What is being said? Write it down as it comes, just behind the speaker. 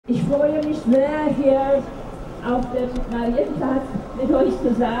Ich freue mich sehr, hier auf dem Marienplatz mit euch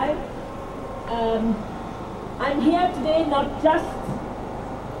zu sein. I'm here today not just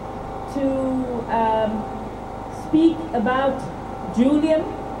to speak about Julian,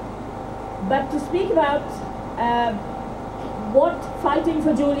 but to speak about what fighting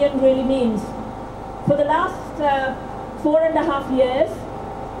for Julian really means. For the last 4.5 years,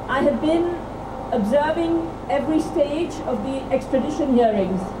 I have been observing every stage of the extradition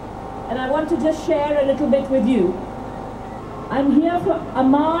hearings, and I want to just share a little bit with you. I'm here for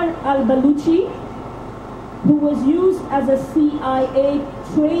Ammar al-Baluchi, who was used as a CIA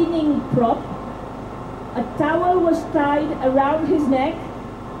training prop. A towel was tied around his neck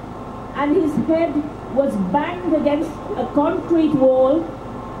and his head was banged against a concrete wall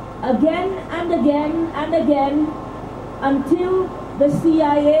again and again and again until the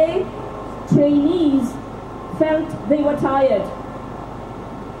CIA trainees felt they were tired.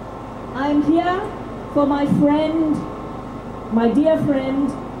 I'm here for my friend, my dear friend,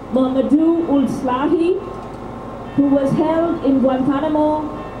 Mohamedou Ould-Slahi, who was held in Guantanamo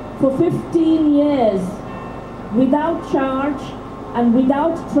for 15 years without charge and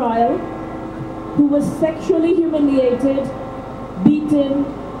without trial, who was sexually humiliated, beaten,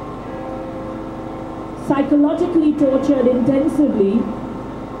 psychologically tortured intensively,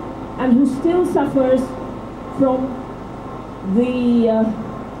 and who still suffers from the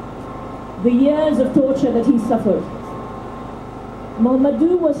years of torture that he suffered.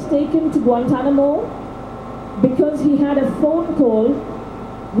 Mohamedou was taken to Guantanamo because he had a phone call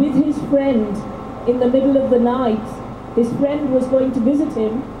with his friend in the middle of the night. His friend was going to visit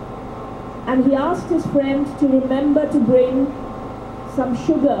him, and he asked his friend to remember to bring some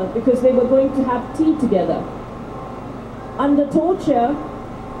sugar because they were going to have tea together. Under torture,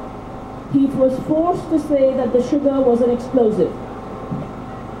 he was forced to say that the sugar was an explosive.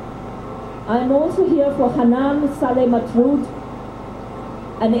 I am also here for Hanan Saleh Matroud,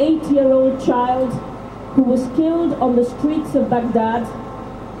 an 8-year-old child who was killed on the streets of Baghdad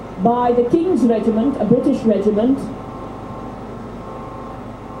by the King's Regiment, a British regiment,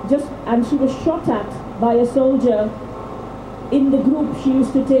 and she was shot at by a soldier in the group she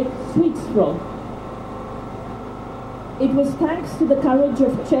used to take sweets from. It was thanks to the courage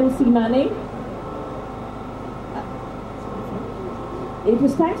of Chelsea Manning. It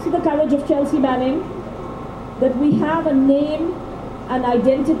was thanks to the courage of Chelsea Manning that we have a name, an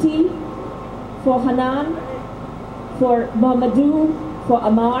identity for Hanan, for Mohamedou, for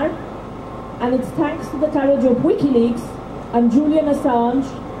Ammar, and it's thanks to the courage of WikiLeaks and Julian Assange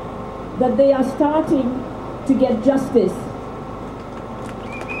that they are starting to get justice.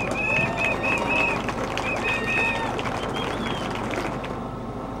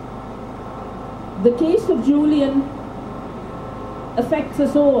 The case of Julian affects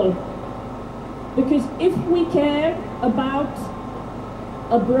us all, because if we care about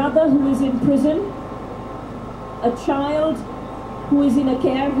a brother who is in prison, a child who is in a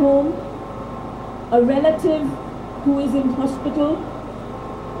care home, a relative who is in hospital,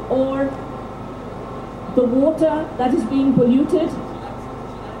 or the water that is being polluted,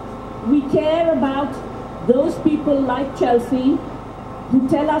 we care about those people like Chelsea who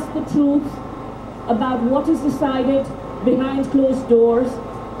tell us the truth about what is decided behind closed doors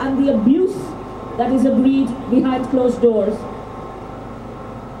and the abuse that is agreed behind closed doors.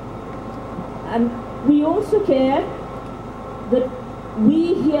 And we also care that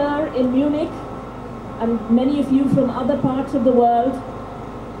we here in Munich, and many of you from other parts of the world,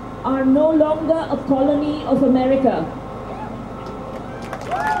 are no longer a colony of America.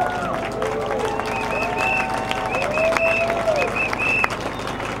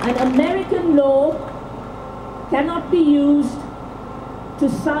 And American law cannot be used to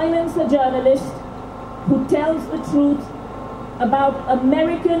silence a journalist who tells the truth about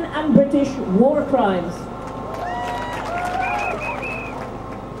American and British war crimes.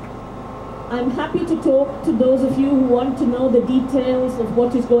 I'm happy to talk to those of you who want to know the details of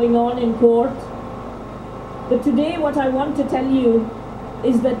what is going on in court. But today what I want to tell you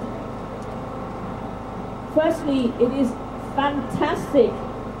is that, firstly, it is fantastic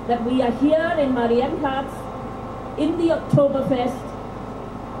that we are here in Marienplatz in the Oktoberfest,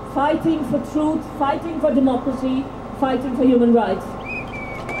 fighting for truth, fighting for democracy, fighting for human rights.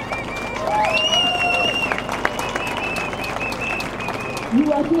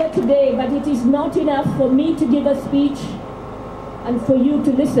 You are here today, but it is not enough for me to give a speech and for you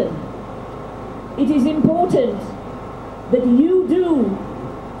to listen. It is important that you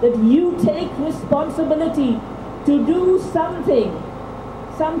take responsibility to do something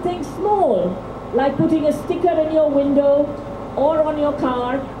small, like putting a sticker in your window or on your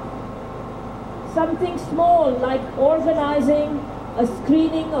car something small like organizing a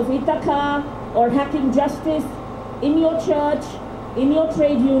screening of Ithaca or hacking justice in your church, in your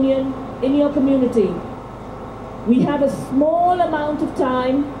trade union, in your community. We have a small amount of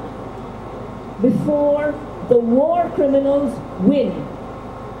time before the war criminals win.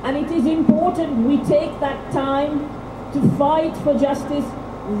 And it is important we take that time to fight for justice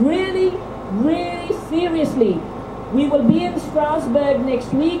really, really seriously. We will be in Strasbourg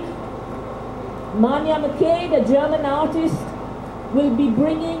next week. Manja McCabe, a German artist, will be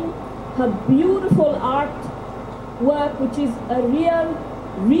bringing her beautiful art work, which is a real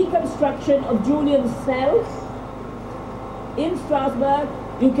reconstruction of Julian's cell in Strasbourg.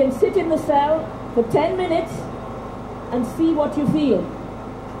 You can sit in the cell for 10 minutes and see what you feel.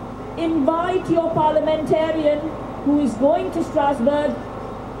 Invite your parliamentarian who is going to Strasbourg.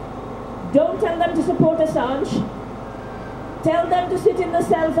 Don't tell them to support Assange. Tell them to sit in the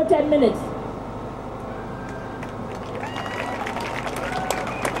cell for 10 minutes.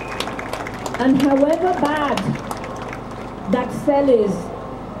 And however bad that cell is,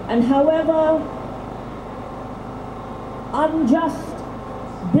 and however unjust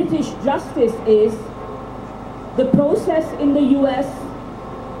British justice is, the process in the US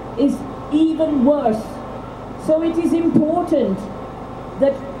is even worse. So it is important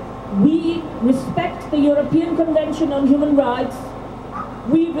that we respect the European Convention on Human Rights,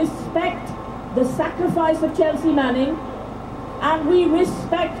 we respect the sacrifice of Chelsea Manning, and we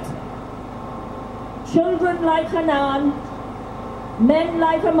respect children like Hanan, men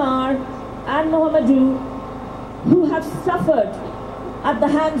like Amar and Mohamedou, who have suffered at the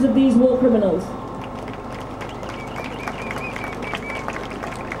hands of these war criminals.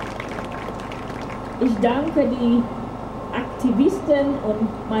 Ich danke die Aktivisten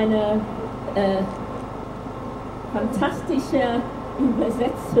und meine fantastische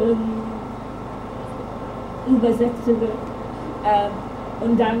Übersetzerin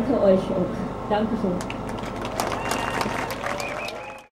und danke euch auch. Dankeschön.